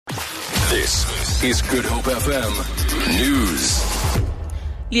This is Good Hope FM News.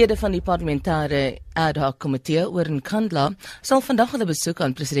 Lede van die parlementêre hoc-komitee oor Nkandla sal vandag hulle besoek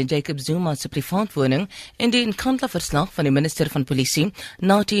aan president Jacob Zuma se privaat woning en die Nkandla-verslag van die minister van polisie,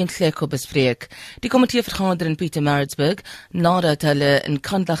 Nathi Nhleko, bespreek. Die komitee vergader in Pietermaritzburg nadat hulle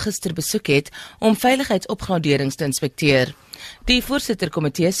Nkandla gister besoek het om veiligheidsopgraderings te inspekteer. Die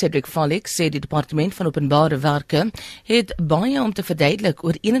voorsitter-komitee, sê die departement van openbare werke het baie om te verduidelik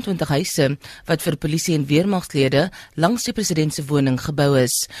oor 21 huise wat vir polisie en weermagslede langs die president se woning gebou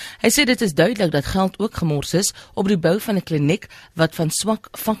is. Hy sê dit is duidelik dat geld ook gemors is op die bou van 'n kliniek wat van swak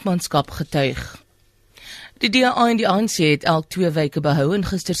vakmanskap getuig. Die DA en die ANC het elk 2 weke behou in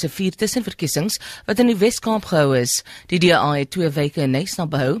gister se 4 tussenverkiesings wat in die Wes-Kaap gehou is. Die DA het 2 weke in Knysna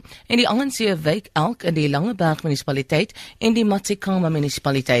behou en die ANC 'n week elk in die Langeberg munisipaliteit en die Matsikama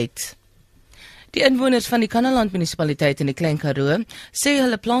munisipaliteit. Die inwoners van die Kannaland munisipaliteit in die Klein Karoo sê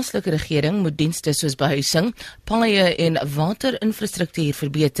hulle plaaslike regering moet dienste soos behuising, paaie en waterinfrastruktuur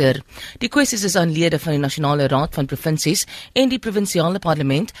verbeter. Die kwessies is aan lede van die Nasionale Raad van Provinsies en die provinsiale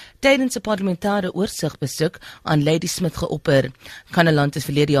parlement tydens 'n parlementêre oorsigbesoek aan Lede geopper. Kannaland is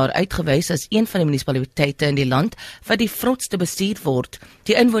verlede jaar uitgewys as een van die munisipaliteite in die land wat die vrotste bestuur word.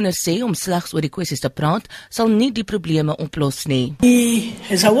 Die inwoners sê om slegs oor die kwessies te praat sal nie die probleme oplos nie. Die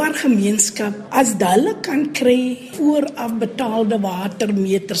Zouar gemeenskap as hulle kan kry vooraf betaalde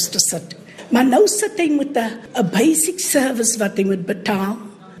watermeters te sit. Maar nou sit hy met 'n basic service wat hy moet betaal.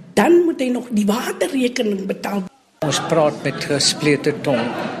 Dan moet hy nog die waterrekening betaal. Ons praat met gesplete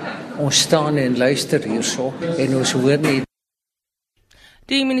tong. Ons staan en luister hierso en ons hoor nie.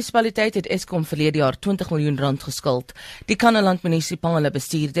 Die munisipaliteit het Eskom verlede jaar 20 miljoen rand geskuld. Die Kannaland munisipale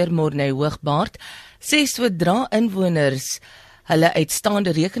bestuurder, Morney Hoogbaard, sê sodra inwoners hulle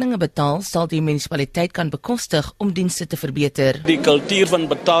uitstaande rekeninge betaal, sal die munisipaliteit kan bekostig om dienste te verbeter. Die kultuur van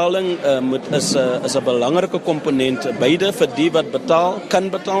betaling is 'n belangrike komponent, beide vir die wat kan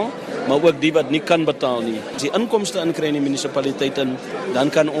betaal, maar ook die wat nie kan betaal nie. As die inkomste inkry in die munisipaliteit, dan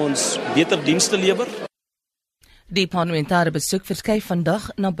kan ons beter dienste lewer. Die parlementêre besoek verskuif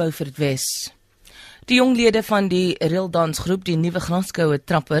vandag na Beaufort Wes. Die jonglede van die reeldansgroep, die nuwe Graskoue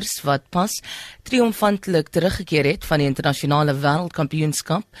Trappers, wat pas triomfantlik teruggekeer het van die internasionale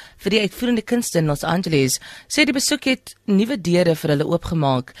wêreldkampioenskap vir die uitvoerende kunste in Los Angeles, sê die besoek het nuwe deure vir hulle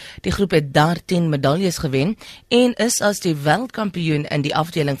oopgemaak. Die groep het 13 medaljes gewen en is as die wêreldkampioen in die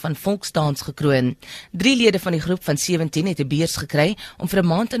afdeling van volksdans gekroon. 3 lede van die groep van 17 het 'n beurs gekry om vir 'n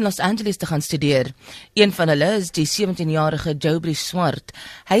maand in Los Angeles te gaan studeer. Een van hulle is die 17-jarige Jobri Swart.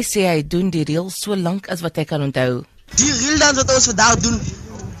 Hy sê hy doen die reel so lank as wat hy kan onthou. Die reeldans wat ons vandag doen,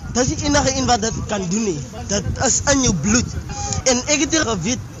 dat is die enige een wat dit kan doen nie. Dat is in jou bloed. En ek het hier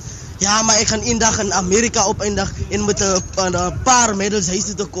geweet, ja, maar ek gaan eendag in Amerika opeindig en met 'n paar medals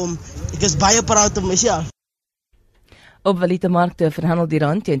huis toe kom. Ek is baie proud op myself. Op valutamarkte verhandel die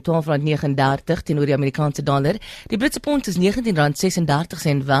rand teen R12.39 teenoor die Amerikaanse dollar. Die Britse pond is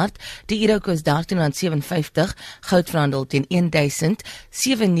R19.36 werd. Die euro kos $13.57. Goud verhandel teen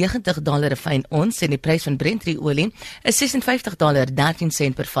 $1,097 'n fyn ons en die prys van Brent olie is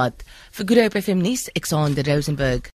 $56.13 per vat. Vir Good Hope FM nuus, Alexander Rosenberg.